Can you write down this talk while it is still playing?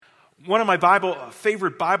One of my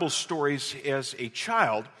favorite Bible stories as a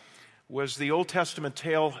child was the Old Testament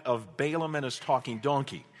tale of Balaam and his talking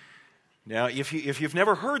donkey. Now, if you've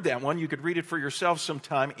never heard that one, you could read it for yourself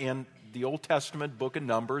sometime in the Old Testament book of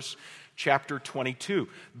Numbers, chapter 22.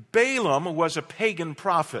 Balaam was a pagan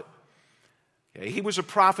prophet. He was a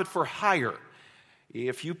prophet for hire.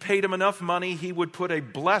 If you paid him enough money, he would put a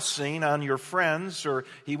blessing on your friends, or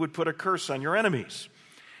he would put a curse on your enemies.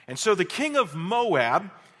 And so the king of Moab,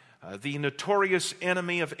 the notorious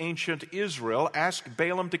enemy of ancient Israel, asked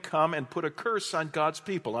Balaam to come and put a curse on God's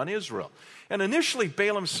people, on Israel. And initially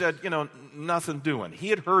Balaam said, nothing doing. He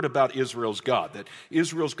had heard about Israel's God, that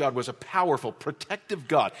Israel's God was a powerful, protective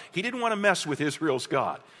God. He didn't want to mess with Israel's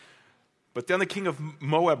God. But then the king of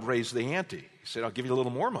Moab raised the ante. He said, I'll give you a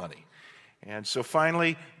little more money. And so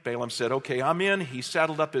finally, Balaam said, okay, I'm in. He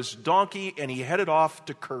saddled up his donkey and he headed off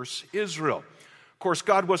to curse Israel. Of course,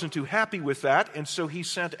 God wasn't too happy with that, and so he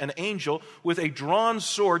sent an angel with a drawn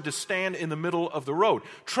sword to stand in the middle of the road.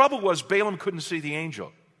 Trouble was, Balaam couldn't see the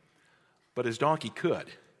angel, but his donkey could.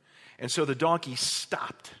 And so the donkey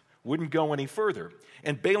stopped, wouldn't go any further.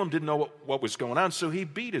 And Balaam didn't know what was going on, so he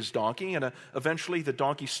beat his donkey, and eventually the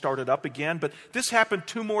donkey started up again. But this happened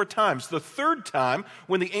 2 more times. The third time,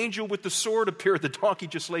 when the angel with the sword appeared, the donkey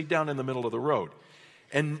just laid down in the middle of the road.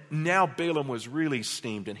 And now Balaam was really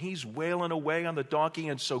steamed, and he's wailing away on the donkey,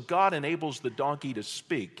 and so God enables the donkey to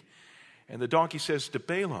speak. And the donkey says to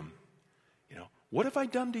Balaam, what have I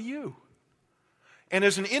done to you? And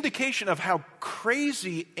as an indication of how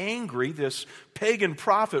crazy angry this pagan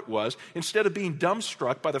prophet was, instead of being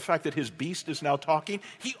dumbstruck by the fact that his beast is now talking,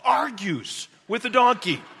 he argues with the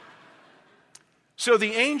donkey. So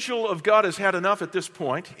the angel of God has had enough at this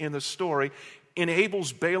point in the story,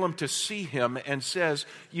 enables Balaam to see him and says,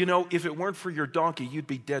 if it weren't for your donkey, you'd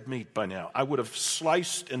be dead meat by now. I would have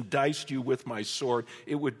sliced and diced you with my sword.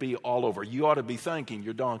 It would be all over. You ought to be thanking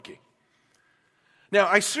your donkey. Now,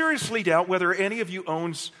 I seriously doubt whether any of you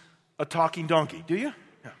owns a talking donkey. Do you?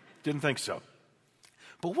 No, didn't think so.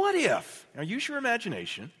 But what if, now use your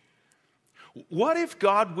imagination, what if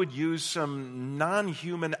God would use some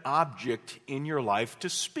non-human object in your life to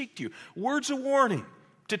speak to you? Words of warning,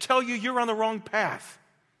 to tell you you're on the wrong path.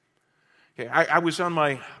 Okay, I was on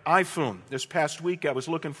my iPhone this past week. I was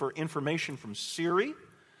looking for information from Siri.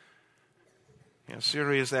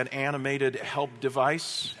 Siri is that animated help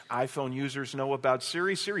device. iPhone users know about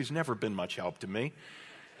Siri. Siri's never been much help to me.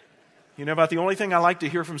 About the only thing I like to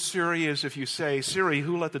hear from Siri is if you say, Siri,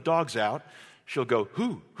 who let the dogs out? She'll go,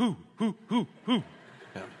 who.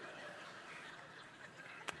 Yeah.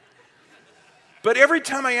 But every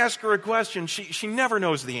time I ask her a question, she never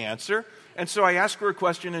knows the answer. And so I asked her a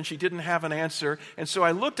question and she didn't have an answer. And so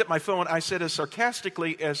I looked at my phone. I said as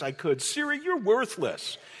sarcastically as I could, Siri, you're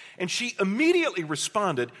worthless. And she immediately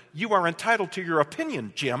responded, you are entitled to your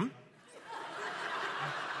opinion, Jim.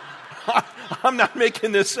 I'm not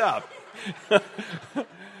making this up.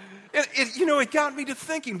 It got me to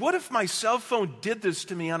thinking, what if my cell phone did this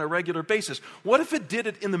to me on a regular basis? What if it did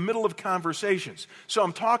it in the middle of conversations? So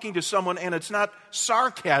I'm talking to someone and it's not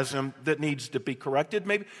sarcasm that needs to be corrected.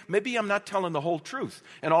 Maybe I'm not telling the whole truth.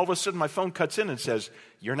 And all of a sudden my phone cuts in and says,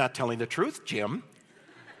 you're not telling the truth, Jim.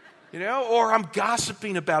 Or I'm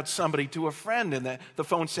gossiping about somebody to a friend and the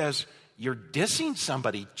phone says, you're dissing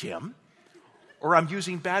somebody, Jim. Or I'm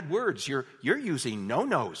using bad words. You're using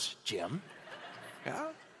no-nos, Jim. Yeah?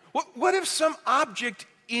 What if some object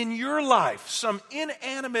in your life, some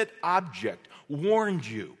inanimate object, warned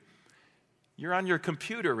you? You're on your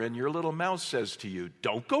computer and your little mouse says to you,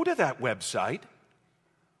 don't go to that website.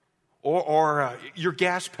 Or your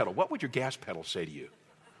gas pedal. What would your gas pedal say to you?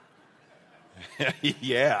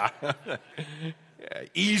 Yeah.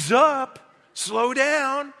 Ease up. Slow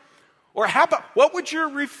down. Or how about, what would your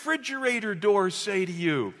refrigerator door say to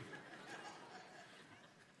you?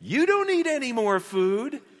 You don't need any more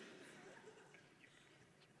food.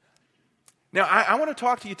 Now, I want to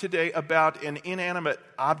talk to you today about an inanimate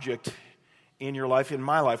object in your life, in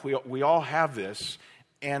my life. We all have this,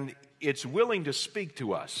 and it's willing to speak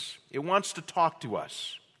to us. It wants to talk to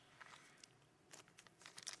us.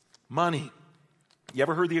 Money. You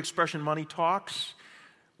ever heard the expression, money talks?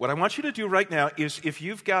 What I want you to do right now is if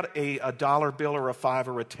you've got a dollar bill or a 5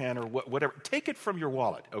 or a 10 or whatever, take it from your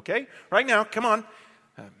wallet, okay? Right now, come on.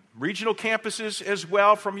 Regional campuses as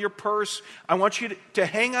well, from your purse. I want you to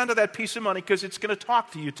hang on to that piece of money because it's going to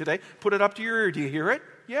talk to you today. Put it up to your ear. Do you hear it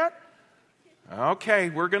yet? Okay,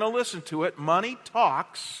 we're going to listen to it. Money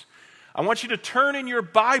talks. I want you to turn in your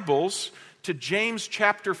Bibles to James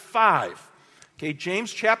chapter 5. Okay,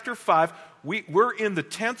 James chapter 5. we're in the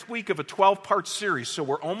 10th week of a 12-part series, so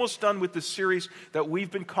we're almost done with the series that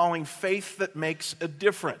we've been calling Faith That Makes a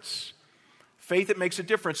Difference. Faith that makes a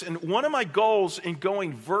difference. And one of my goals in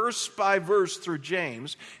going verse by verse through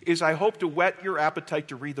James is I hope to whet your appetite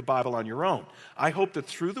to read the Bible on your own. I hope that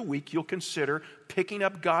through the week you'll consider picking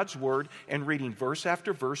up God's Word and reading verse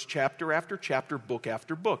after verse, chapter after chapter, book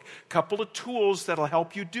after book. Couple of tools that'll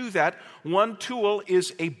help you do that. One tool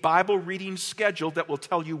is a Bible reading schedule that will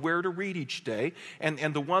tell you where to read each day. And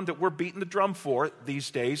the one that we're beating the drum for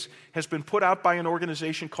these days has been put out by an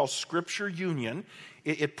organization called Scripture Union.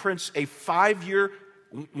 It prints a 5-year,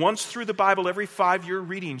 once through the Bible, every 5-year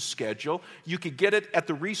reading schedule. You could get it at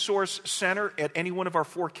the Resource Center at any one of our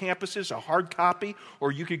 4 campuses, a hard copy,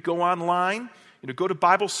 or you could go online. Go to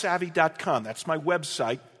BibleSavvy.com. That's my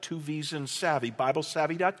website, 2 V's in Savvy,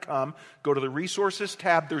 BibleSavvy.com. Go to the Resources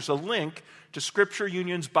tab. There's a link to Scripture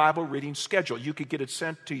Union's Bible reading schedule. You could get it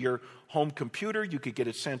sent to your home computer. You could get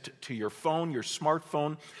it sent to your phone, your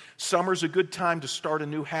smartphone. Summer's a good time to start a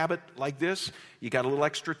new habit like this. You got a little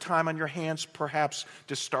extra time on your hands, perhaps,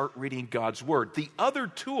 to start reading God's Word. The other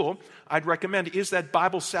tool I'd recommend is that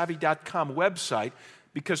BibleSavvy.com website,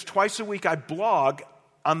 because twice a week I blog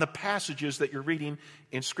on the passages that you're reading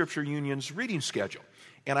in Scripture Union's reading schedule.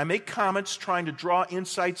 And I make comments trying to draw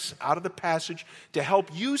insights out of the passage to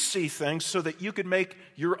help you see things so that you can make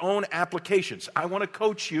your own applications. I want to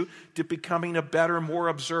coach you to becoming a better, more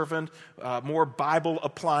observant, more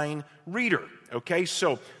Bible-applying reader. Okay,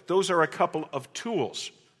 so those are a couple of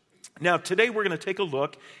tools. Now, today we're going to take a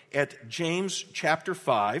look at James chapter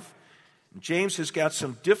 5. James has got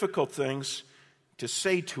some difficult things to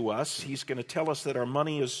say to us. He's going to tell us that our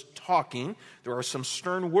money is talking. There are some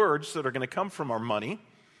stern words that are going to come from our money.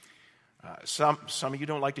 Some of you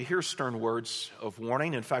don't like to hear stern words of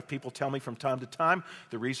warning. In fact, people tell me from time to time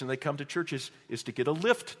the reason they come to church is to get a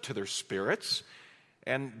lift to their spirits.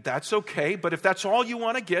 And that's okay, but if that's all you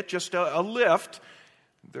want to get, just a lift,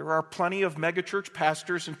 there are plenty of megachurch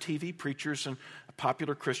pastors and TV preachers and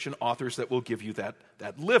popular Christian authors that will give you that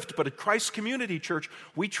lift. But at Christ Community Church,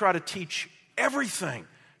 we try to teach everything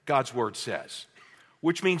God's Word says,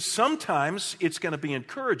 which means sometimes it's going to be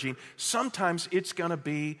encouraging, sometimes it's going to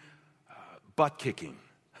be butt-kicking,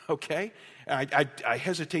 okay? I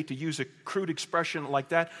hesitate to use a crude expression like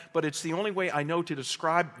that, but it's the only way I know to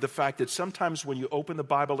describe the fact that sometimes when you open the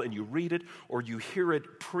Bible and you read it or you hear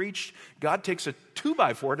it preached, God takes a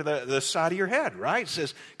 2x4 to the side of your head, right?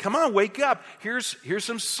 Says, come on, wake up. Here's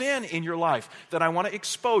some sin in your life that I want to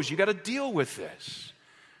expose. You got to deal with this.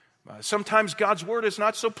 Sometimes God's Word is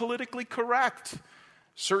not so politically correct.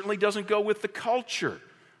 Certainly doesn't go with the culture.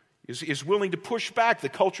 Is willing to push back. The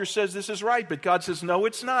culture says this is right, but God says, no,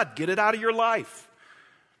 it's not. Get it out of your life.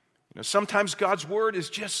 Sometimes God's Word is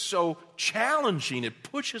just so challenging. It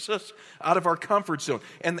pushes us out of our comfort zone.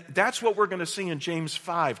 And that's what we're going to see in James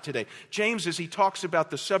 5 today. James, as he talks about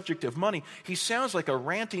the subject of money, he sounds like a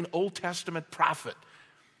ranting Old Testament prophet.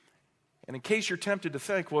 And in case you're tempted to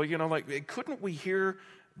think, well, couldn't we hear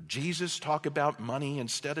Jesus talk about money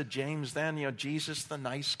instead of James then? Jesus, the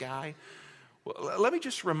nice guy. Well, let me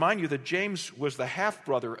just remind you that James was the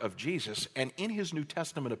half-brother of Jesus, and in his New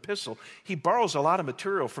Testament epistle, he borrows a lot of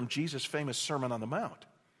material from Jesus' famous Sermon on the Mount.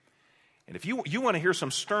 And if you want to hear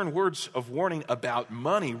some stern words of warning about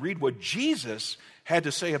money, read what Jesus had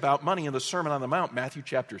to say about money in the Sermon on the Mount, Matthew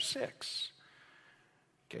chapter 6.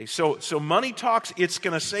 Okay, so money talks, it's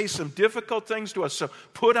going to say some difficult things to us. So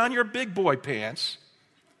put on your big boy pants,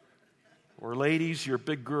 or ladies, your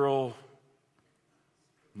big girl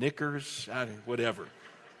knickers, whatever.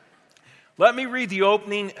 Let me read the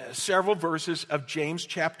opening several verses of James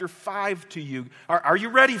chapter 5 to you. Are you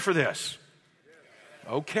ready for this?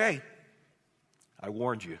 Okay. I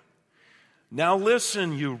warned you. Now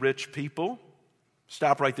listen, you rich people.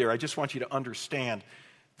 Stop right there. I just want you to understand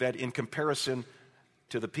that in comparison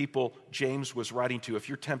to the people James was writing to, if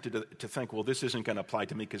you're tempted to think, well, this isn't going to apply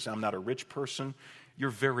to me because I'm not a rich person, you're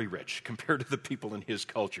very rich compared to the people in his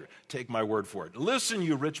culture. Take my word for it. Listen,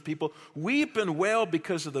 you rich people, weep and wail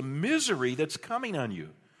because of the misery that's coming on you.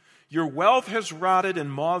 Your wealth has rotted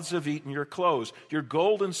and moths have eaten your clothes. Your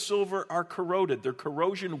gold and silver are corroded. Their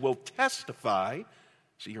corrosion will testify.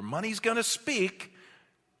 So your money's going to speak.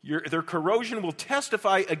 Their corrosion will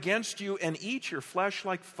testify against you and eat your flesh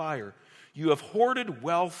like fire. You have hoarded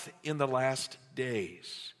wealth in the last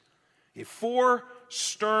days. 4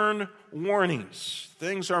 stern warnings,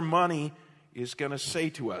 things our money is going to say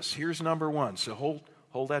to us. Here's number 1. So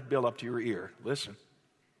hold that bill up to your ear. Listen.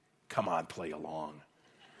 Come on, play along.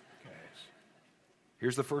 Okay.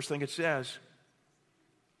 Here's the first thing it says.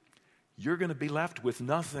 You're going to be left with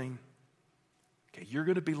nothing Okay, you're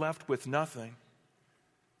going to be left with nothing.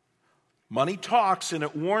 Money talks, and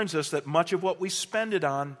it warns us that much of what we spend it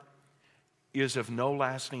on is of no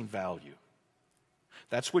lasting value.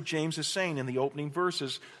 That's what James is saying in the opening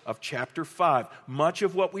verses of chapter 5. Much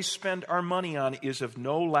of what we spend our money on is of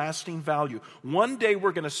no lasting value. One day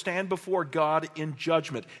we're going to stand before God in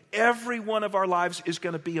judgment. Every one of our lives is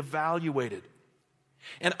going to be evaluated.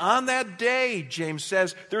 And on that day, James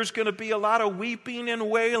says, there's going to be a lot of weeping and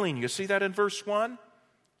wailing. You see that in verse 1?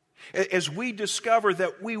 As we discover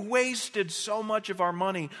that we wasted so much of our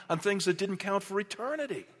money on things that didn't count for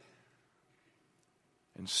eternity.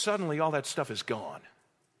 And suddenly all that stuff is gone.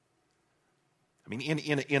 I mean,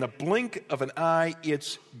 in a blink of an eye,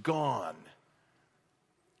 it's gone.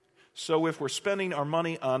 So if we're spending our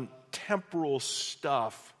money on temporal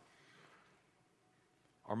stuff,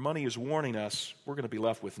 our money is warning us we're going to be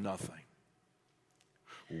left with nothing.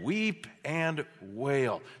 Weep and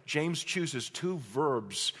wail. James chooses two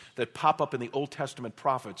verbs that pop up in the Old Testament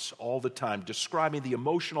prophets all the time, describing the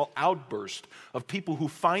emotional outburst of people who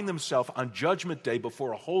find themselves on Judgment Day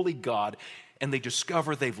before a holy God, and they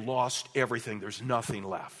discover they've lost everything. There's nothing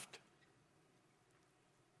left.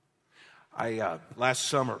 I last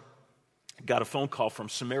summer got a phone call from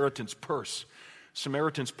Samaritan's Purse.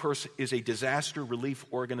 Samaritan's Purse is a disaster relief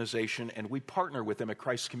organization, and we partner with them at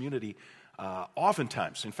Christ Community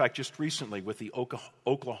oftentimes. In fact, just recently with the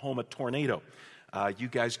Oklahoma tornado, you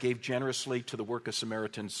guys gave generously to the work of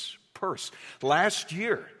Samaritan's Purse. Last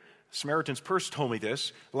year, Samaritan's Purse told me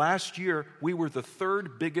this. Last year, we were the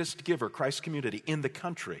third biggest giver, Christ Community, in the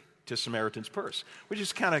country to Samaritan's Purse, which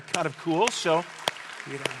is kind of cool. So,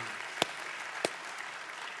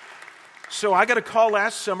 So I got a call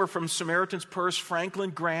last summer from Samaritan's Purse. Franklin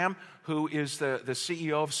Graham, who is the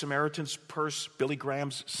CEO of Samaritan's Purse, Billy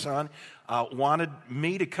Graham's son, wanted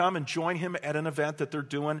me to come and join him at an event that they're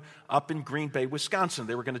doing up in Green Bay, Wisconsin.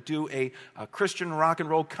 They were going to do a Christian rock and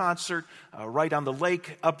roll concert right on the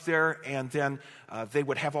lake up there, and then they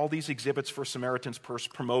would have all these exhibits for Samaritan's Purse,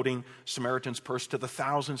 promoting Samaritan's Purse to the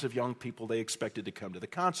thousands of young people they expected to come to the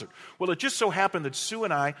concert. Well, it just so happened that Sue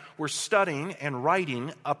and I were studying and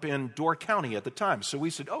writing up in Door County at the time. So we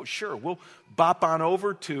said, oh, sure, we'll bop on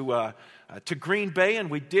over to Green Bay, and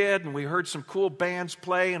we did, and we heard some cool bands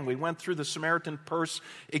play, and we went through the Samaritan Purse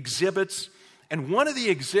exhibits. And one of the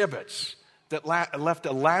exhibits that left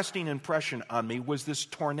a lasting impression on me was this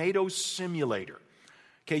tornado simulator.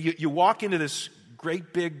 Okay, you walk into this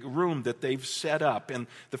great big room that they've set up, and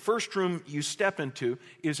the first room you step into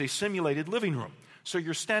is a simulated living room. So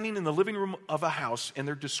you're standing in the living room of a house, and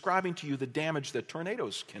they're describing to you the damage that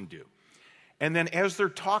tornadoes can do. And then as they're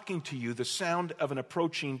talking to you, the sound of an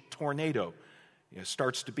approaching tornado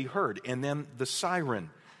starts to be heard. And then the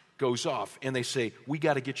siren goes off, and they say, we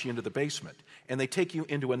got to get you into the basement. And they take you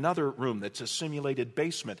into another room that's a simulated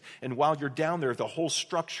basement. And while you're down there, the whole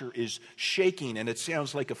structure is shaking, and it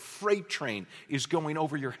sounds like a freight train is going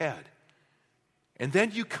over your head. And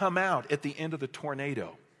then you come out at the end of the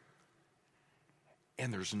tornado,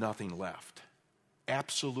 and there's nothing left.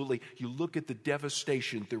 Absolutely. You look at the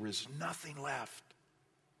devastation, there is nothing left.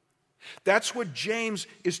 That's what James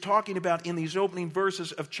is talking about in these opening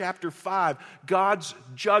verses of chapter 5. God's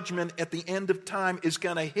judgment at the end of time is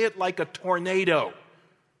going to hit like a tornado.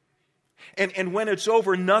 And when it's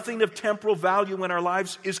over, nothing of temporal value in our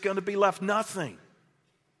lives is going to be left. Nothing.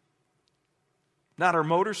 Not our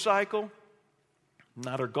motorcycle,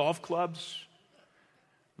 not our golf clubs,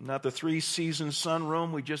 not the 3-season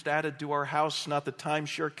sunroom we just added to our house, not the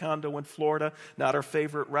timeshare condo in Florida, not our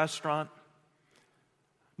favorite restaurant,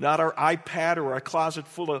 not our iPad or our closet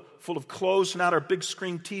full of clothes, not our big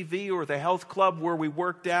screen TV or the health club where we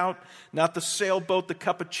worked out, not the sailboat, the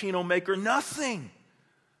cappuccino maker, nothing.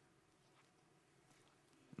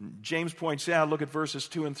 James points out, look at verses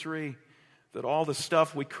 2 and 3, that all the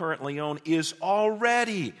stuff we currently own is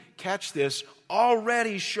already, catch this,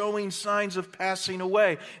 already showing signs of passing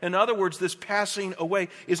away. In other words, this passing away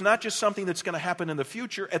is not just something that's going to happen in the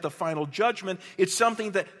future at the final judgment. It's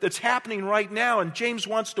something that's happening right now, and James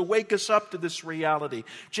wants to wake us up to this reality.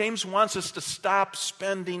 James wants us to stop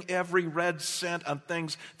spending every red cent on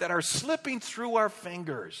things that are slipping through our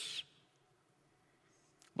fingers.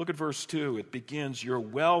 Look at verse 2. It begins, your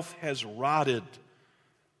wealth has rotted.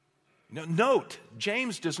 Now, note,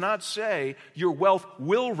 James does not say your wealth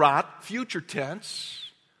will rot, future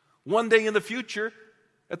tense. One day in the future,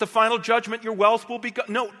 at the final judgment, your wealth will be...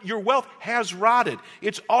 No, your wealth has rotted.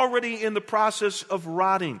 It's already in the process of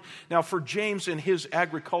rotting. Now, for James in his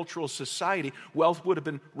agricultural society, wealth would have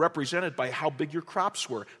been represented by how big your crops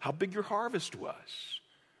were, how big your harvest was.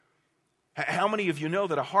 How many of you know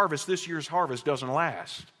that this year's harvest doesn't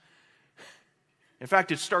last? In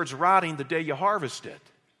fact, it starts rotting the day you harvest it.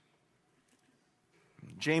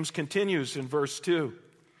 James continues in verse 2.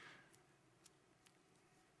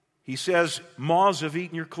 He says, moths have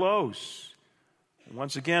eaten your clothes.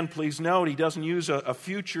 Once again, please note, he doesn't use a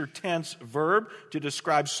future tense verb to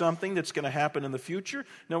describe something that's going to happen in the future.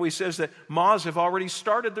 No, he says that moths have already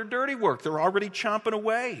started their dirty work. They're already chomping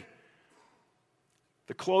away.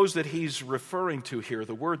 The clothes that he's referring to here,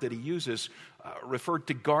 the word that he uses, referred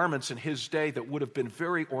to garments in his day that would have been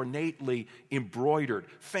very ornately embroidered,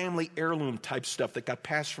 family heirloom type stuff that got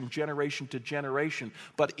passed from generation to generation.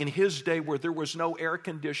 But in his day, where there was no air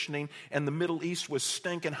conditioning and the Middle East was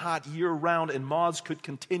stinking hot year-round and moths could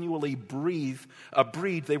continually breed,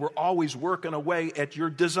 they were always working away at your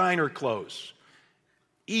designer clothes,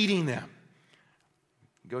 eating them.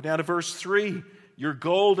 Go down to verse 3. Your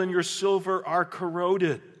gold and your silver are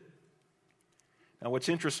corroded. Now, what's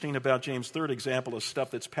interesting about James' third example of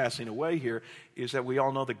stuff that's passing away here is that we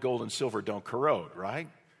all know that gold and silver don't corrode, right?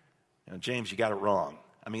 Now, James, you got it wrong.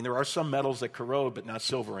 I mean, there are some metals that corrode, but not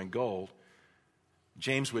silver and gold.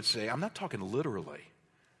 James would say, I'm not talking literally.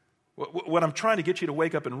 What I'm trying to get you to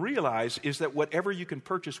wake up and realize is that whatever you can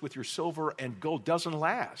purchase with your silver and gold doesn't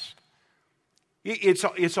last.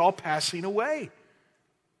 It's all passing away.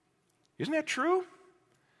 Isn't that true?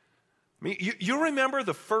 I mean, you remember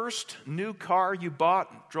the first new car you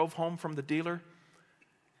bought, drove home from the dealer?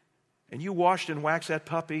 And you washed and waxed that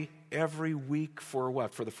puppy every week for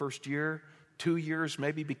what? For the first year? 2 years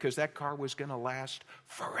maybe, because that car was going to last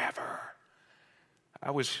forever.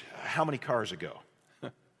 How many cars ago?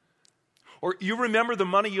 Or you remember the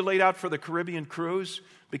money you laid out for the Caribbean cruise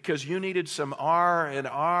because you needed some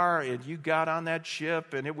R&R and you got on that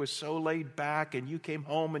ship and it was so laid back and you came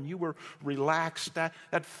home and you were relaxed. That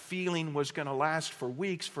feeling was going to last for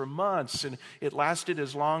weeks, for months, and it lasted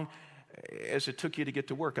as long as it took you to get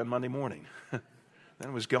to work on Monday morning. Then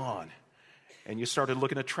it was gone. And you started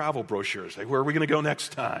looking at travel brochures. Like, where are we going to go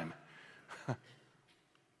next time?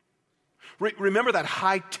 Remember that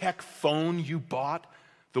high-tech phone you bought?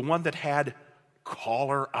 The one that had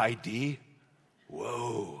caller ID?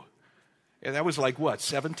 Whoa. And that was like, what,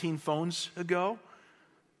 17 phones ago?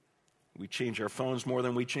 We change our phones more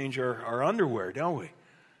than we change our underwear, don't we?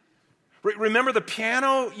 Remember the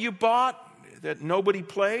piano you bought that nobody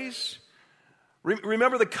plays?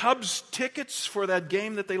 Remember the Cubs tickets for that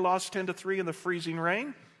game that they lost 10-3 in the freezing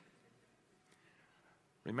rain?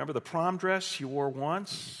 Remember the prom dress you wore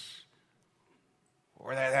once?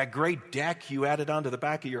 Or that great deck you added onto the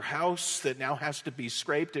back of your house that now has to be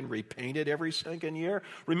scraped and repainted every second year?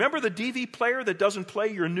 Remember the DV player that doesn't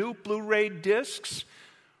play your new Blu-ray discs?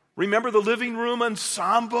 Remember the living room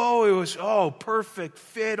ensemble? It was, perfect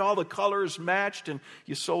fit, all the colors matched, and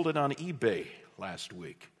you sold it on eBay last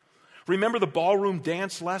week. Remember the ballroom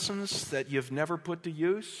dance lessons that you've never put to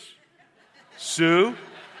use? Sue?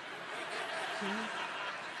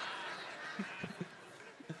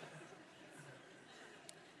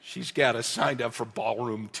 She's got us signed up for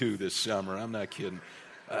Ballroom 2 this summer. I'm not kidding.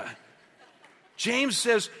 James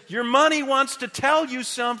says, your money wants to tell you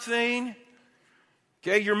something.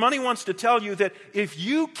 Okay, your money wants to tell you that if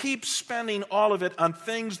you keep spending all of it on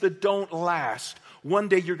things that don't last, one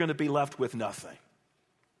day you're going to be left with nothing.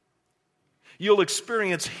 You'll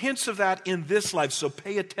experience hints of that in this life, so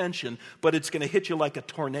pay attention, but it's going to hit you like a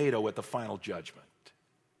tornado at the final judgment.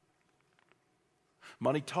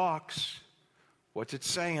 Money talks. What's it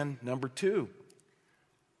saying? Number 2,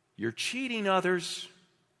 you're cheating others.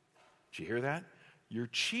 Did you hear that? You're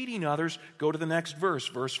cheating others. Go to the next verse,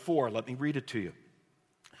 verse 4. Let me read it to you.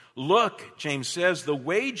 Look, James says, the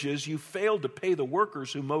wages you failed to pay the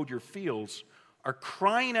workers who mowed your fields are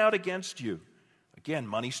crying out against you. Again,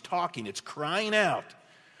 money's talking. It's crying out.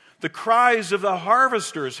 The cries of the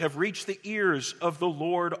harvesters have reached the ears of the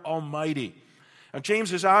Lord Almighty. Now,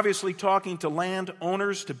 James is obviously talking to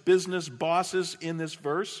landowners, to business bosses in this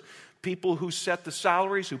verse, people who set the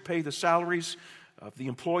salaries, who pay the salaries of the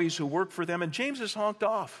employees who work for them. And James is honked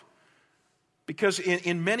off because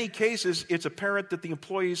in many cases, it's apparent that the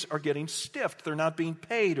employees are getting stiffed. They're not being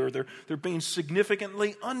paid, or they're being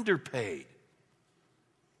significantly underpaid.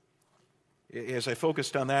 As I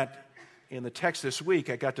focused on that in the text this week,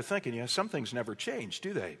 I got to thinking, some things never change,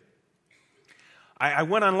 do they? I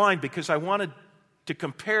went online because I wanted to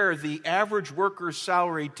compare the average worker's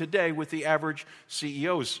salary today with the average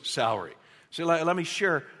CEO's salary. So let me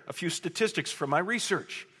share a few statistics from my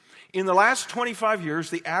research. In the last 25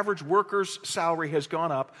 years, the average worker's salary has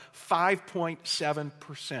gone up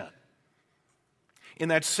 5.7%. In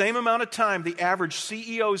that same amount of time, the average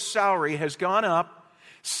CEO's salary has gone up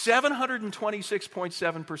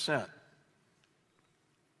 726.7%.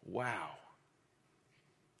 Wow.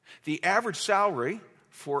 The average salary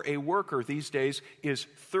for a worker these days is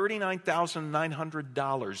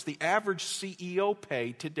 $39,900. The average CEO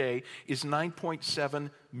pay today is $9.7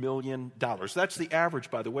 million. That's the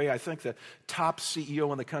average, by the way. I think the top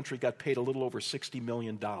CEO in the country got paid a little over $60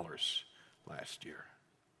 million last year.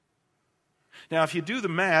 Now, if you do the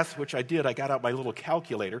math, which I did, I got out my little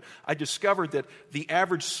calculator, I discovered that the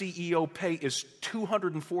average CEO pay is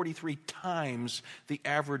 243 times the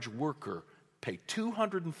average worker pay.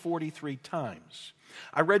 243 times.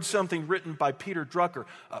 I read something written by Peter Drucker,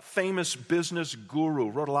 a famous business guru,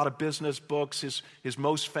 wrote a lot of business books. His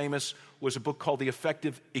most famous was a book called The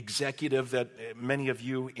Effective Executive that many of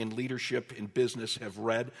you in leadership in business have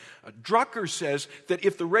read. Drucker says that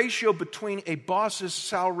if the ratio between a boss's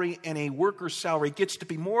salary and a worker's salary gets to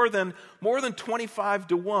be more than 25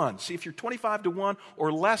 to 1, see, if you're 25 to 1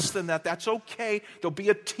 or less than that, that's okay. There'll be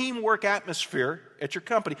a teamwork atmosphere at your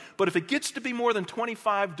company. But if it gets to be more than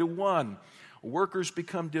 25 to 1, workers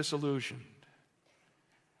become disillusioned.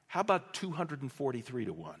 How about 243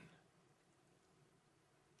 to 1?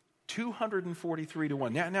 243 to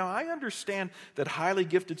 1. Now, I understand that highly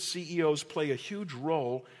gifted CEOs play a huge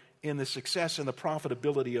role in the success and the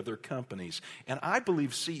profitability of their companies. And I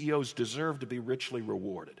believe CEOs deserve to be richly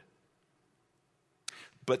rewarded.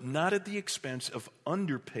 But not at the expense of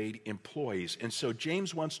underpaid employees. And so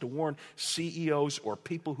James wants to warn CEOs or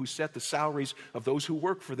people who set the salaries of those who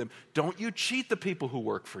work for them, don't you cheat the people who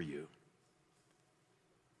work for you.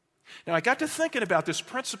 Now, I got to thinking about this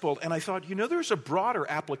principle, and I thought, there's a broader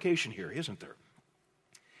application here, isn't there?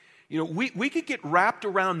 We could get wrapped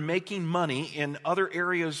around making money in other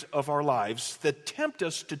areas of our lives that tempt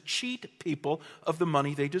us to cheat people of the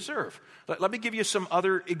money they deserve. Let me give you some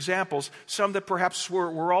other examples, some that perhaps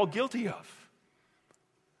we're all guilty of.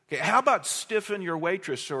 Okay, how about stiffing your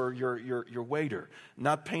waitress or your waiter,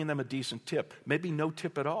 not paying them a decent tip, maybe no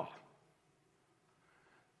tip at all?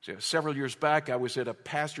 So several years back, I was at a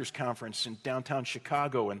pastor's conference in downtown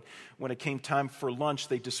Chicago, and when it came time for lunch,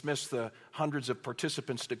 they dismissed the hundreds of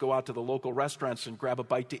participants to go out to the local restaurants and grab a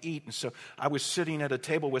bite to eat. And so I was sitting at a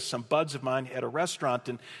table with some buds of mine at a restaurant,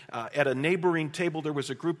 and at a neighboring table, there was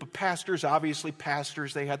a group of pastors, obviously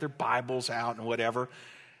pastors. They had their Bibles out and whatever.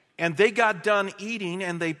 And they got done eating,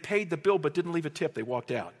 and they paid the bill, but didn't leave a tip. They walked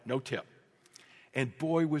out, no tip. And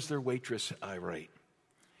boy, was their waitress irate.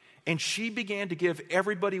 And she began to give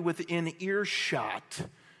everybody within earshot,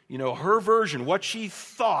 her version, what she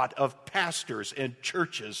thought of pastors and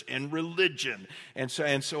churches and religion. And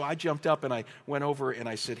so I jumped up and I went over and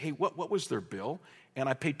I said, hey, what was their bill? And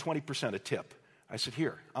I paid 20% a tip. I said,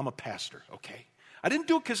 here, I'm a pastor, okay? I didn't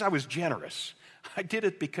do it because I was generous. I did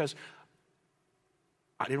it because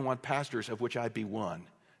I didn't want pastors, of which I'd be one,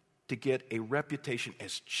 to get a reputation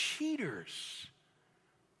as cheaters.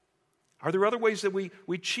 Are there other ways that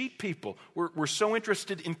we cheat people? We're so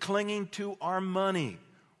interested in clinging to our money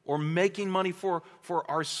or making money for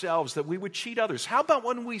ourselves that we would cheat others. How about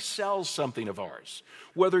when we sell something of ours?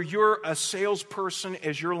 Whether you're a salesperson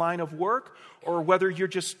as your line of work or whether you're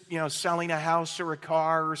just selling a house or a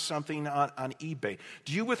car or something on eBay.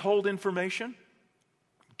 Do you withhold information?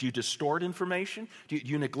 Do you distort information? Do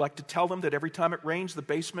you neglect to tell them that every time it rains, the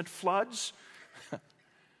basement floods?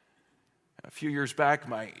 A few years back,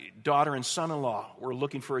 my daughter and son-in-law were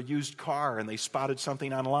looking for a used car, and they spotted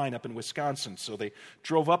something online up in Wisconsin. So they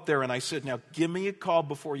drove up there, and I said, now, give me a call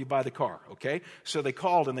before you buy the car, okay? So they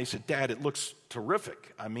called, and they said, Dad, it looks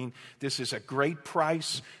terrific. I mean, this is a great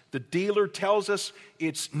price. The dealer tells us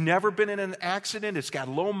it's never been in an accident. It's got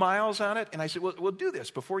low miles on it. And I said, well, we'll do this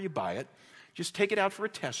before you buy it. Just take it out for a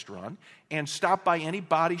test run and stop by any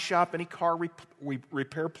body shop, any car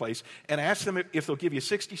repair place, and ask them if they'll give you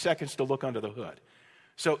 60 seconds to look under the hood.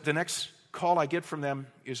 So the next call I get from them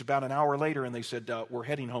is about an hour later, and they said, we're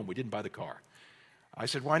heading home. We didn't buy the car. I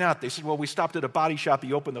said, why not? They said, well, we stopped at a body shop.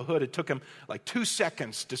 He opened the hood. It took him like 2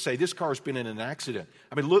 seconds to say, this car's been in an accident.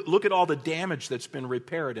 I mean, look at all the damage that's been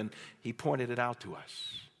repaired, and he pointed it out to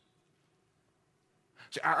us.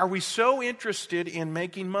 So are we so interested in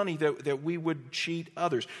making money that we would cheat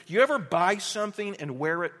others? Do you ever buy something and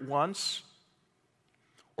wear it once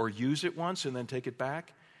or use it once and then take it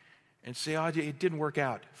back and say, oh, it didn't work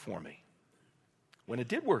out for me? When it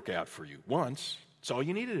did work out for you once, it's all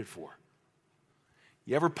you needed it for.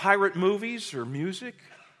 You ever pirate movies or music?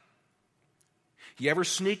 You ever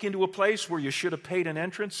sneak into a place where you should have paid an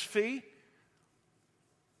entrance fee?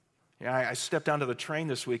 Yeah, I stepped onto the train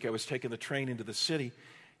this week. I was taking the train into the city,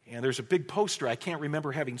 and there's a big poster. I can't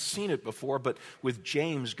remember having seen it before, but with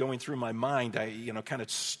James going through my mind, kind of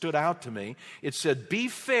stood out to me. It said, be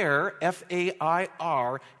fair,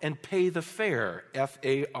 F-A-I-R, and pay the fare,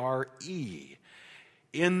 F-A-R-E.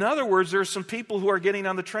 In other words, there's some people who are getting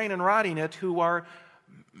on the train and riding it who are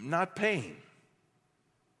not paying.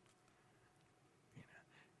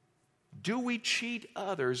 Do we cheat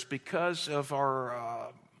others because of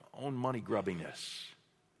our own money grubbiness?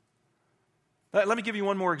 Let me give you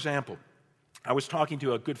one more example. I was talking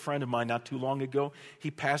to a good friend of mine not too long ago.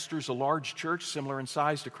 He pastors a large church similar in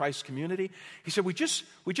size to Christ Community. He said, we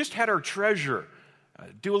just had our treasurer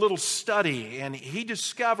do a little study, and he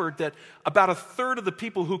discovered that about a third of the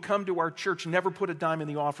people who come to our church never put a dime in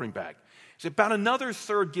the offering bag. He said about another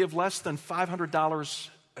third give less than $500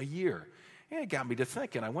 a year. And it got me to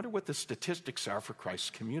thinking, I wonder what the statistics are for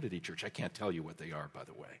Christ Community Church. I can't tell you what they are, by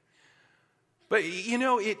the way. But, you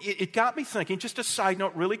know, it got me thinking, just a side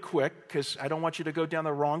note really quick, because I don't want you to go down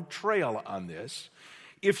the wrong trail on this.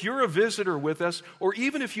 If you're a visitor with us, or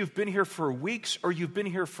even if you've been here for weeks or you've been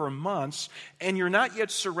here for months and you're not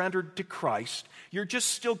yet surrendered to Christ, you're just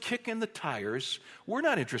still kicking the tires, we're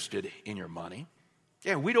not interested in your money.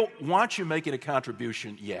 Yeah, we don't want you making a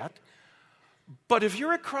contribution yet. But if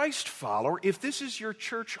you're a Christ follower, if this is your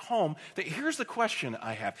church home, here's the question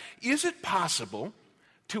I have. Is it possible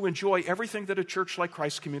to enjoy everything that a church like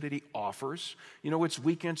Christ Community offers? You know, its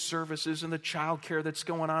weekend services and the child care that's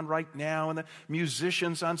going on right now and the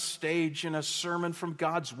musicians on stage and a sermon from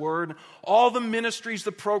God's Word, all the ministries,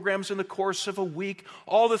 the programs in the course of a week,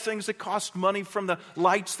 all the things that cost money, from the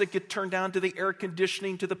lights that get turned down to the air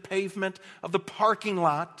conditioning to the pavement of the parking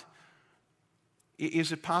lot.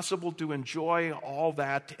 Is it possible to enjoy all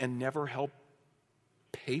that and never help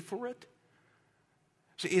pay for it?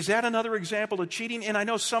 So is that another example of cheating? And I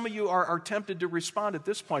know some of you are tempted to respond at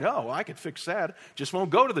this point, oh, I could fix that. Just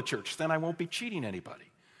won't go to the church. Then I won't be cheating anybody.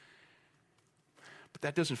 But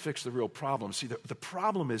that doesn't fix the real problem. See, the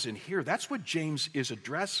problem is in here. That's what James is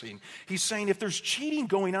addressing. He's saying if there's cheating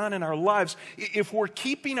going on in our lives, if we're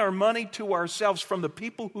keeping our money to ourselves from the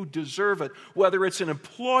people who deserve it, whether it's an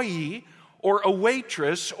employee or a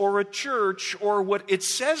waitress or a church or what, it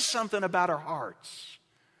says something about our hearts.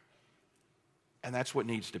 And that's what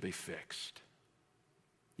needs to be fixed.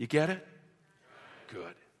 You get it?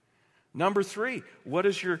 Good. Number 3, what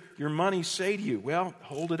does your money say to you? Well,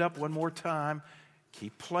 hold it up one more time.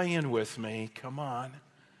 Keep playing with me. Come on.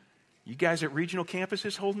 You guys at regional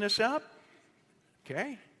campuses holding this up?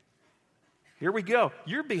 Okay. Here we go.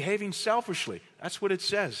 You're behaving selfishly. That's what it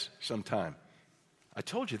says sometime. I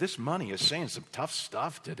told you this money is saying some tough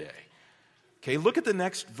stuff today. Okay, look at the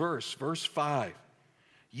next verse, verse 5.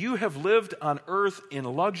 You have lived on earth in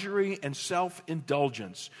luxury and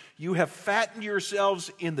self-indulgence. You have fattened yourselves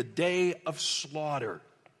in the day of slaughter.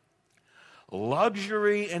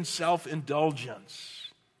 Luxury and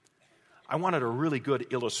self-indulgence. I wanted a really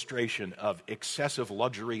good illustration of excessive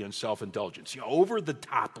luxury and self-indulgence. You know,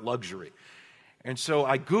 over-the-top luxury. And so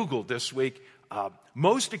I Googled this week,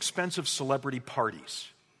 most expensive celebrity parties.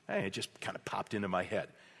 Hey, it just kind of popped into my head.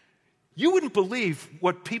 You wouldn't believe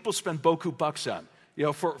what people spend beaucoup bucks on. You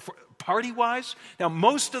know, for party-wise. Now,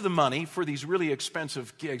 most of the money for these really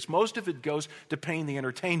expensive gigs, most of it goes to paying the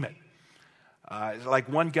entertainment. Like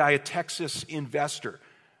one guy, a Texas investor,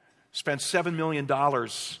 spent $7 million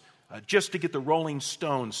just to get the Rolling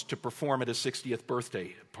Stones to perform at his 60th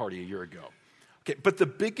birthday party a year ago. Okay, but the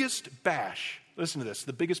biggest bash, listen to this,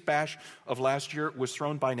 the biggest bash of last year was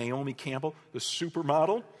thrown by Naomi Campbell, the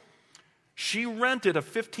supermodel. She rented a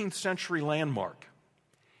 15th century landmark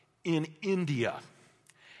in India.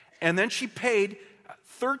 And then she paid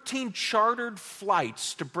 13 chartered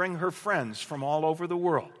flights to bring her friends from all over the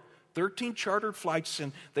world. 13 chartered flights,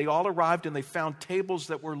 and they all arrived, and they found tables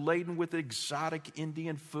that were laden with exotic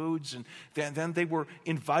Indian foods. And then they were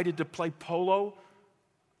invited to play polo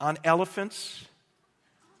on elephants.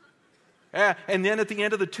 And then at the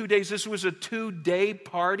end of the 2 days, this was a 2-day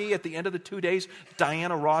party. At the end of the 2 days,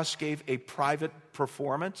 Diana Ross gave a private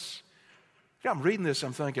performance. Yeah, I'm reading this,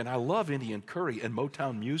 I'm thinking, I love Indian curry and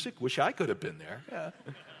Motown music. Wish I could have been there. Yeah.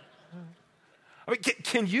 I mean,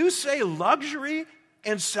 can you say luxury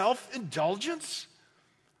and self-indulgence?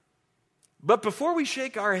 But before we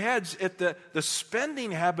shake our heads at the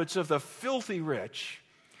spending habits of the filthy rich,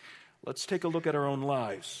 let's take a look at our own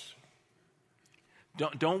lives.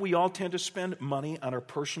 Don't we all tend to spend money on our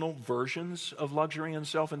personal versions of luxury and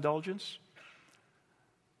self-indulgence?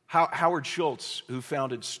 Howard Schultz, who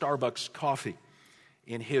founded Starbucks Coffee,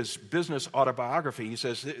 in his business autobiography, he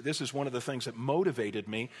says, this is one of the things that motivated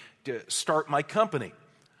me to start my company.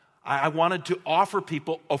 I wanted to offer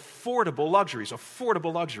people affordable luxuries.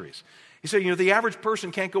 He said, you know, the average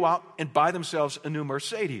person can't go out and buy themselves a new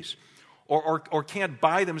Mercedes or can't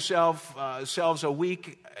buy themselves a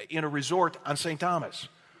week in a resort on St. Thomas.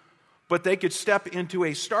 But they could step into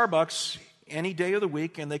a Starbucks any day of the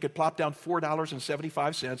week, and they could plop down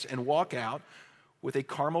 $4.75 and walk out with a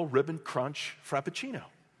caramel ribbon crunch frappuccino.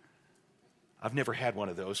 I've never had one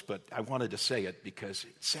of those, but I wanted to say it because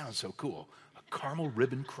it sounds so cool. A caramel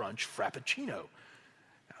ribbon crunch frappuccino.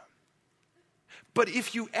 But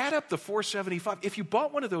if you add up the $4.75, if you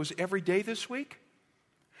bought one of those every day this week,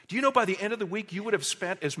 do you know by the end of the week you would have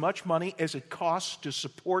spent as much money as it costs to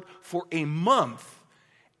support for a month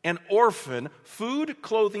an orphan food,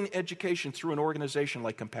 clothing, education through an organization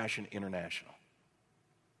like Compassion International?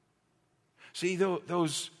 See,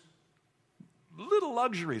 those little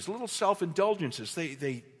luxuries, little self-indulgences,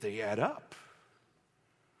 they add up.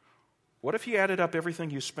 What if you added up everything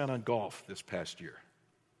you spent on golf this past year?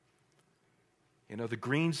 You know, the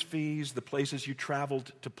greens fees, the places you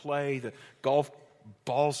traveled to play, the golf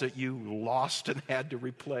balls that you lost and had to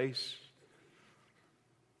replace.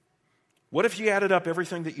 What if you added up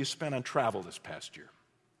everything that you spent on travel this past year?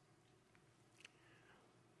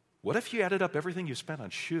 What if you added up everything you spent on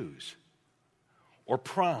shoes, or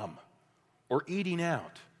prom, or eating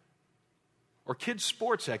out, or kids'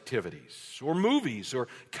 sports activities, or movies, or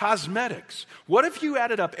cosmetics? What if you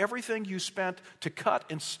added up everything you spent to cut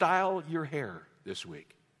and style your hair this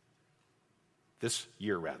week? This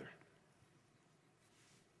year, rather.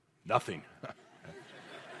 Nothing.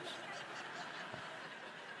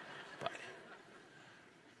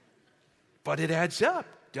 But it adds up,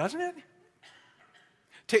 doesn't it?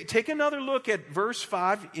 Take another look at verse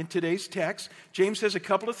 5 in today's text. James says a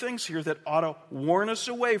couple of things here that ought to warn us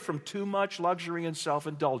away from too much luxury and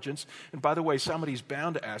self-indulgence. And by the way, somebody's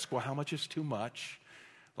bound to ask, well, how much is too much?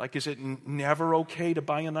 Like, is it never okay to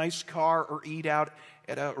buy a nice car or eat out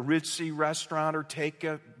at a ritzy restaurant or take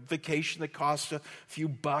a vacation that costs a few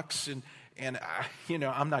bucks? And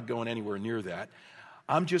I'm not going anywhere near that.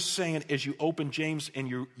 I'm just saying, as you open James and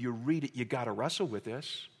you read it, you got to wrestle with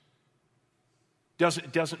this.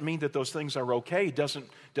 Doesn't mean that those things are okay.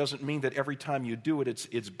 Doesn't mean that every time you do it,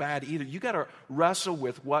 it's bad either. You got to wrestle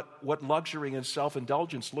with what luxury and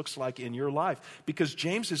self-indulgence looks like in your life, because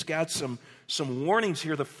James has got some warnings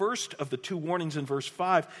here. The first of the two warnings in verse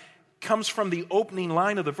 5 comes from the opening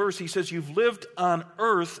line of the verse. He says, "You've lived on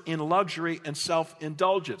earth in luxury and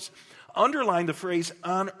self-indulgence." Underline the phrase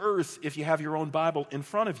 "on earth" if you have your own Bible in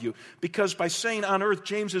front of you, because by saying "on earth,"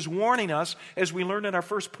 James is warning us, as we learned in our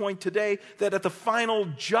first point today, that at the final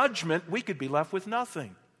judgment we could be left with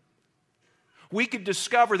nothing. We could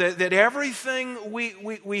discover that everything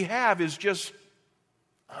we have is just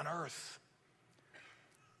on earth,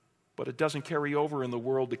 but it doesn't carry over in the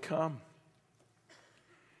world to come.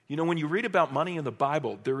 You know, when you read about money in the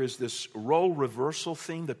Bible, there is this role reversal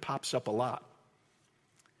theme that pops up a lot.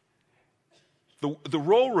 The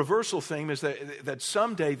role reversal theme is that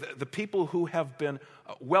someday the people who have been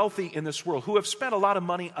wealthy in this world, who have spent a lot of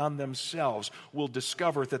money on themselves, will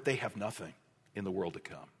discover that they have nothing in the world to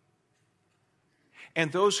come.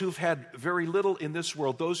 And those who've had very little in this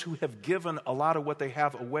world, those who have given a lot of what they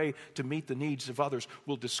have away to meet the needs of others,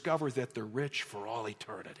 will discover that they're rich for all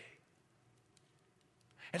eternity.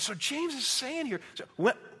 And so James is saying here,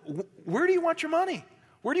 where do you want your money?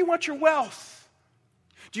 Where do you want your wealth?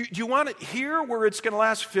 Do you want it here where it's going to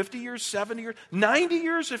last 50 years, 70 years, 90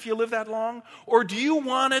 years if you live that long? Or do you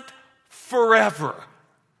want it forever?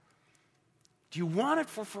 Do you want it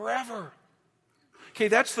for forever? Okay,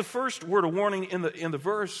 that's the first word of warning in the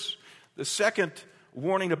verse. The second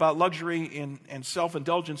warning about luxury and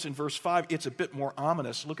self-indulgence in verse 5, it's a bit more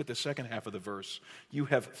ominous. Look at the second half of the verse. "You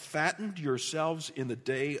have fattened yourselves in the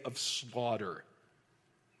day of slaughter."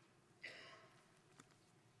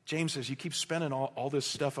 James says, you keep spending all this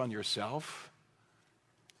stuff on yourself.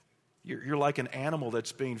 You're like an animal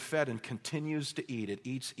that's being fed and continues to eat. It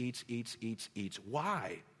eats.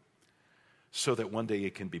 Why? So that one day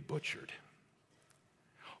it can be butchered.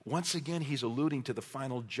 Once again, he's alluding to the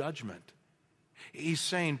final judgment. He's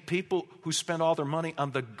saying people who spend all their money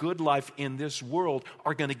on the good life in this world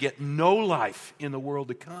are going to get no life in the world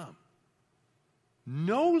to come.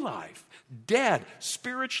 No life. Dead.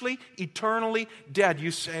 Spiritually, eternally dead.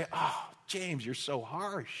 You say, "Oh, James, you're so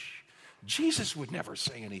harsh. Jesus would never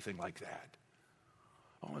say anything like that."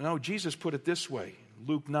 Oh, no, Jesus put it this way.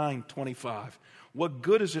 Luke 9:25. "What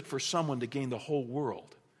good is it for someone to gain the whole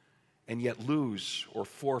world and yet lose or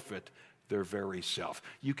forfeit their very self?"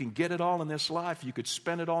 You can get it all in this life. You could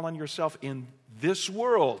spend it all on yourself in this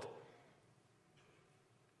world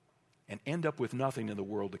and end up with nothing in the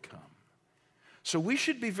world to come. So we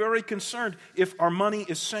should be very concerned if our money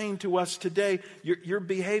is saying to us today, you're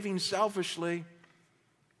behaving selfishly.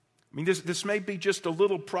 I mean, this may be just a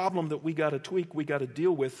little problem that we got to tweak, we got to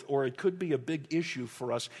deal with, or it could be a big issue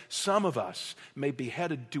for us. Some of us may be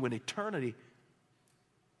headed to an eternity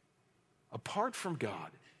apart from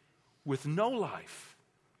God with no life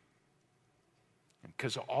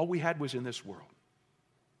because all we had was in this world.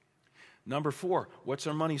 Number 4, what's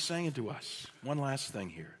our money saying to us? One last thing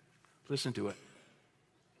here. Listen to it.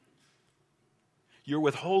 You're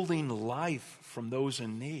withholding life from those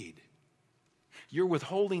in need. You're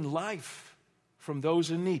withholding life from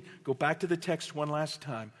those in need. Go back to the text one last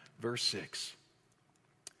time, verse 6.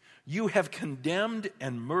 You have condemned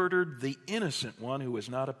and murdered the innocent one who is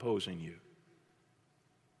not opposing you.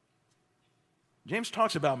 James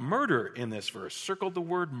talks about murder in this verse. Circle the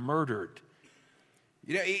word murdered.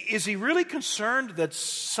 You know, is he really concerned that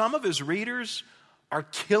some of his readers are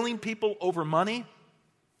killing people over money?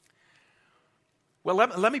 Well,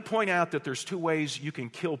 let me point out that there's 2 ways you can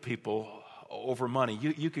kill people over money.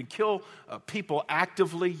 You can kill people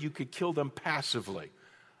actively, you could kill them passively.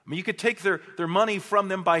 I mean, you could take their money from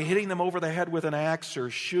them by hitting them over the head with an axe or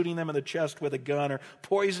shooting them in the chest with a gun or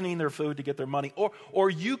poisoning their food to get their money. Or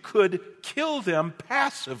you could kill them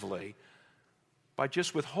passively by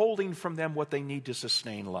just withholding from them what they need to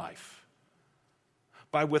sustain life.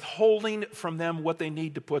 By withholding from them what they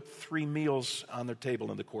need to put 3 meals on their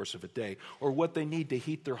table in the course of a day, or what they need to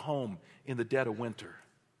heat their home in the dead of winter,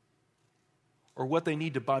 or what they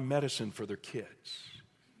need to buy medicine for their kids.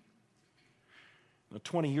 Now,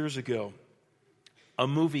 20 years ago, a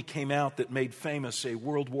movie came out that made famous a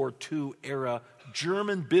World War II era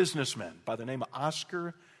German businessman by the name of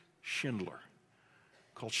Oskar Schindler,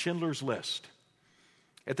 called Schindler's List.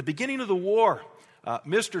 At the beginning of the war,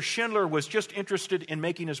 Mr. Schindler was just interested in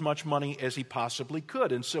making as much money as he possibly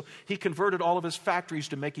could. And so he converted all of his factories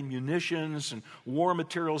to making munitions and war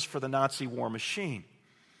materials for the Nazi war machine.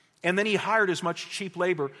 And then he hired as much cheap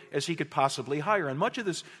labor as he could possibly hire. And much of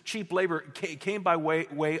this cheap labor came by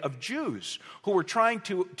way of Jews who were trying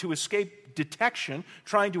to escape detection,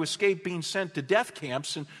 trying to escape being sent to death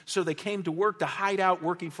camps. And so they came to work to hide out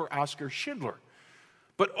working for Oskar Schindler.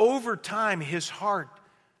 But over time, his heart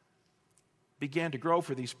began to grow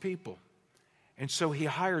for these people. And so he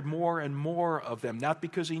hired more and more of them, not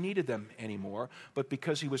because he needed them anymore, but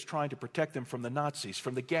because he was trying to protect them from the Nazis,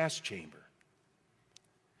 from the gas chamber.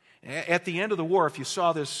 At the end of the war, if you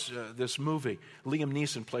saw this movie, Liam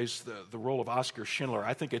Neeson plays the role of Oskar Schindler.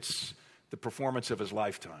 I think it's the performance of his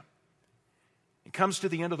lifetime. It comes to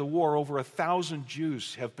the end of the war, over 1,000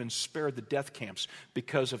 Jews have been spared the death camps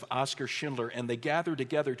because of Oskar Schindler, and they gather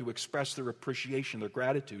together to express their appreciation, their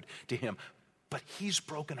gratitude to him. But he's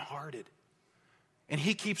brokenhearted. And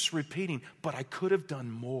he keeps repeating, but I could have done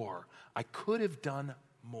more. I could have done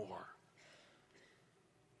more.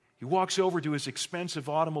 He walks over to his expensive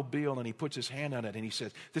automobile and he puts his hand on it and he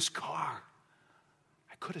says, this car,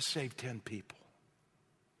 I could have saved 10 people.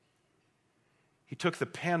 He took the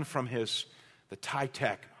pen from the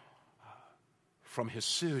Ty-Tech from his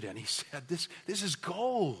suit and he said, this is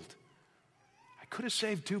gold. I could have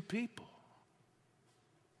saved 2 people.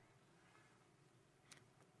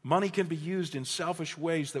 Money can be used in selfish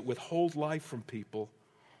ways that withhold life from people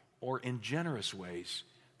or in generous ways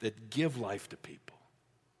that give life to people.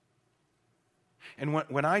 And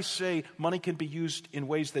when I say money can be used in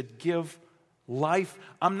ways that give life,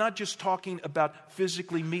 I'm not just talking about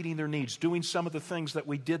physically meeting their needs, doing some of the things that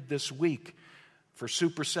we did this week for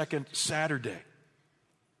Super Second Saturday.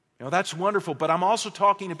 You know, that's wonderful, but I'm also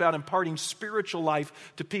talking about imparting spiritual life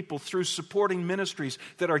to people through supporting ministries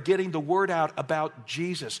that are getting the word out about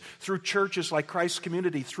Jesus, through churches like Christ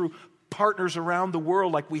Community, through partners around the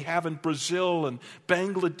world like we have in Brazil and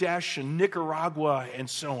Bangladesh and Nicaragua and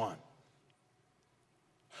so on.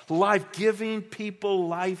 Life, giving people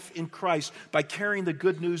life in Christ by carrying the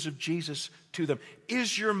good news of Jesus to them.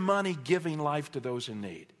 Is your money giving life to those in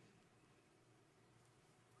need?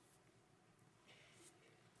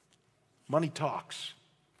 Money talks.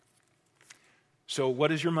 So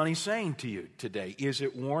what is your money saying to you today? Is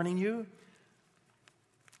it warning you?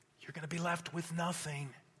 You're going to be left with nothing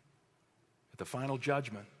at the final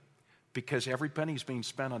judgment because every penny is being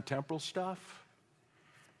spent on temporal stuff.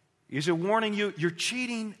 Is it warning you you're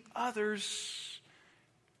cheating others?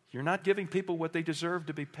 You're not giving people what they deserve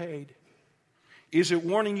to be paid. Is it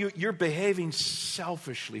warning you you're behaving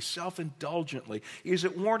selfishly, self-indulgently? Is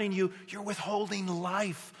it warning you you're withholding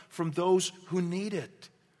life from those who need it?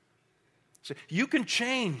 So you can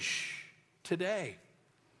change today.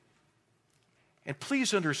 And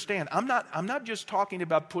please understand, I'm not just talking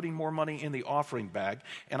about putting more money in the offering bag,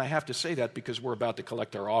 and I have to say that because we're about to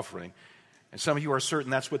collect our offering. And some of you are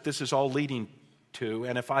certain that's what this is all leading to,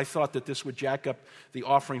 and if I thought that this would jack up the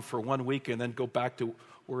offering for 1 week and then go back to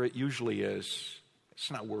where it usually is,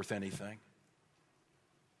 it's not worth anything.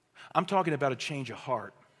 I'm talking about a change of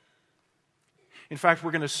heart. In fact,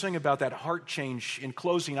 we're going to sing about that heart change. In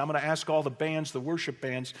closing, I'm going to ask all the bands, the worship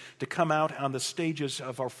bands, to come out on the stages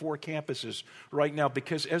of our 4 campuses right now,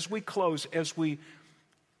 because as we close, as we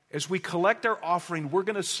collect our offering, we're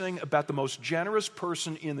going to sing about the most generous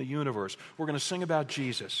person in the universe. We're going to sing about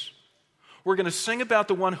Jesus. We're going to sing about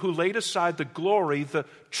the one who laid aside the glory, the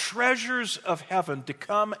treasures of heaven, to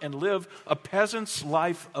come and live a peasant's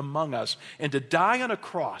life among us and to die on a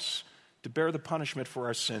cross to bear the punishment for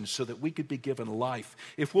our sins so that we could be given life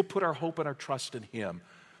if we'll put our hope and our trust in Him.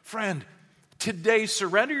 Friend, today,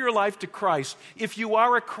 surrender your life to Christ. If you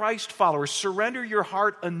are a Christ follower, surrender your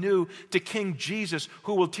heart anew to King Jesus,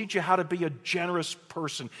 who will teach you how to be a generous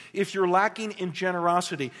person. If you're lacking in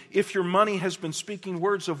generosity, if your money has been speaking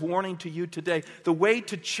words of warning to you today, the way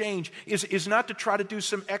to change is not to try to do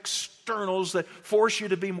some externals that force you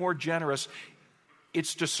to be more generous.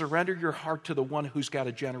 It's to surrender your heart to the one who's got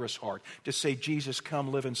a generous heart. To say, Jesus,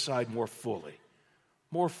 come live inside more fully.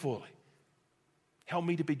 More fully. Help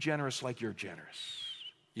me to be generous like you're generous.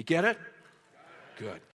 You get it? Good.